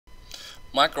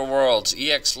MicroWorlds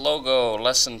EX logo,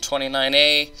 lesson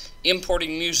 29A,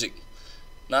 importing music.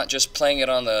 Not just playing it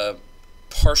on the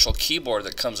partial keyboard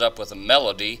that comes up with a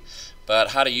melody, but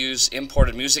how to use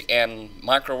imported music. And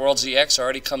MicroWorlds EX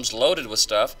already comes loaded with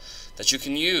stuff that you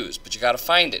can use, but you got to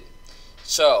find it.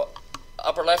 So,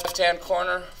 upper left hand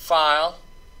corner, File,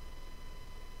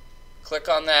 click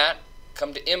on that,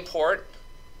 come to Import,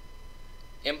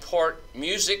 import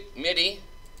music, MIDI,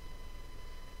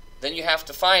 then you have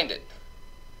to find it.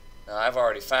 Now I've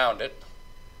already found it,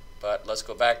 but let's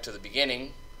go back to the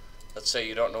beginning. Let's say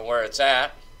you don't know where it's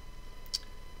at.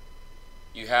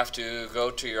 You have to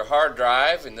go to your hard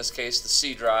drive, in this case the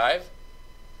C drive.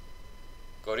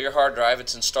 Go to your hard drive.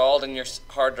 It's installed in your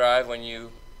hard drive when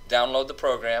you download the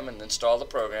program and install the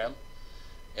program.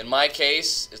 In my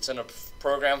case, it's in a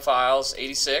program files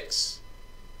 86.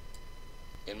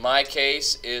 In my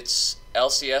case, it's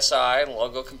LCSI,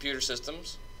 Logo Computer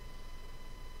Systems,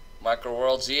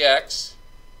 MicroWorlds EX,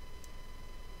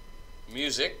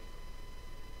 music,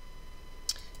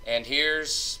 and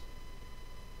here's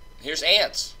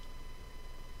ants,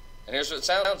 and here's what it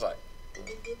sounds like.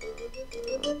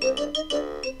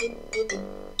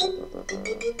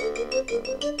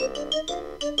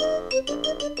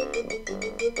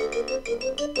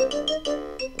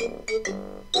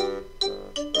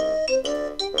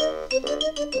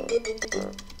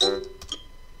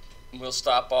 We'll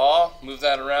stop all, move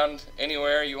that around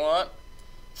anywhere you want.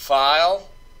 File,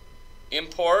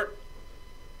 import,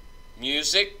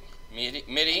 music,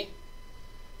 MIDI.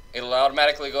 It'll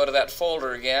automatically go to that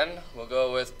folder again. We'll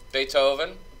go with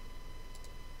Beethoven.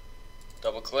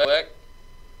 Double click.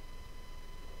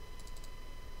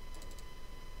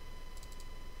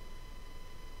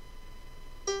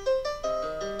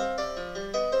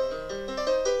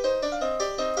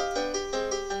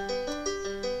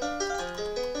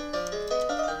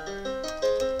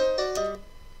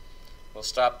 We'll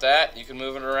stop that. You can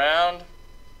move it around.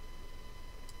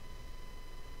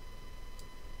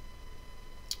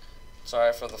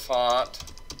 Sorry for the font.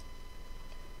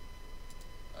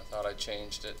 I thought I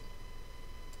changed it.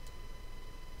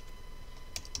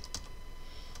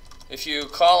 If you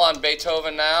call on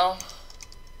Beethoven now,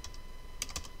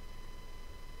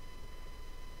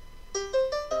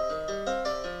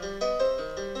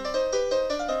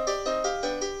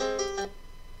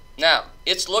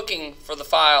 it's looking for the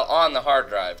file on the hard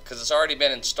drive because it's already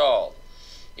been installed.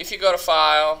 If you go to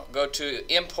File, go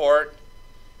to Import,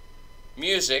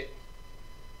 Music,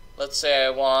 let's say I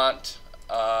want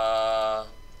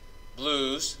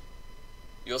blues,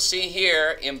 you'll see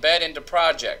here Embed into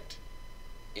Project.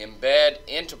 Embed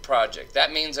into Project.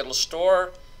 That means it'll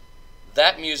store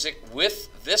that music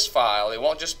with this file. It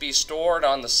won't just be stored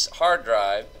on the hard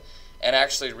drive and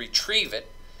actually retrieve it.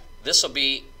 This will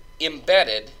be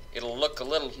embedded. It'll look a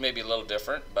little, maybe a little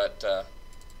different, but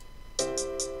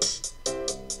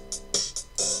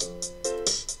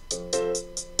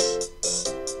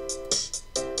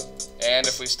and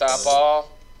if we stop all,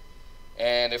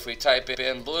 and if we type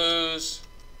in blues,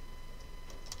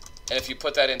 and if you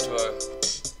put that into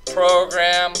a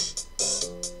program,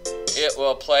 it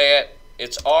will play it.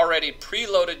 It's already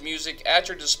preloaded music at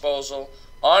your disposal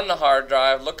on the hard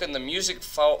drive. Look in the music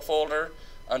folder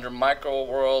under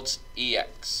MicroWorlds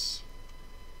EX.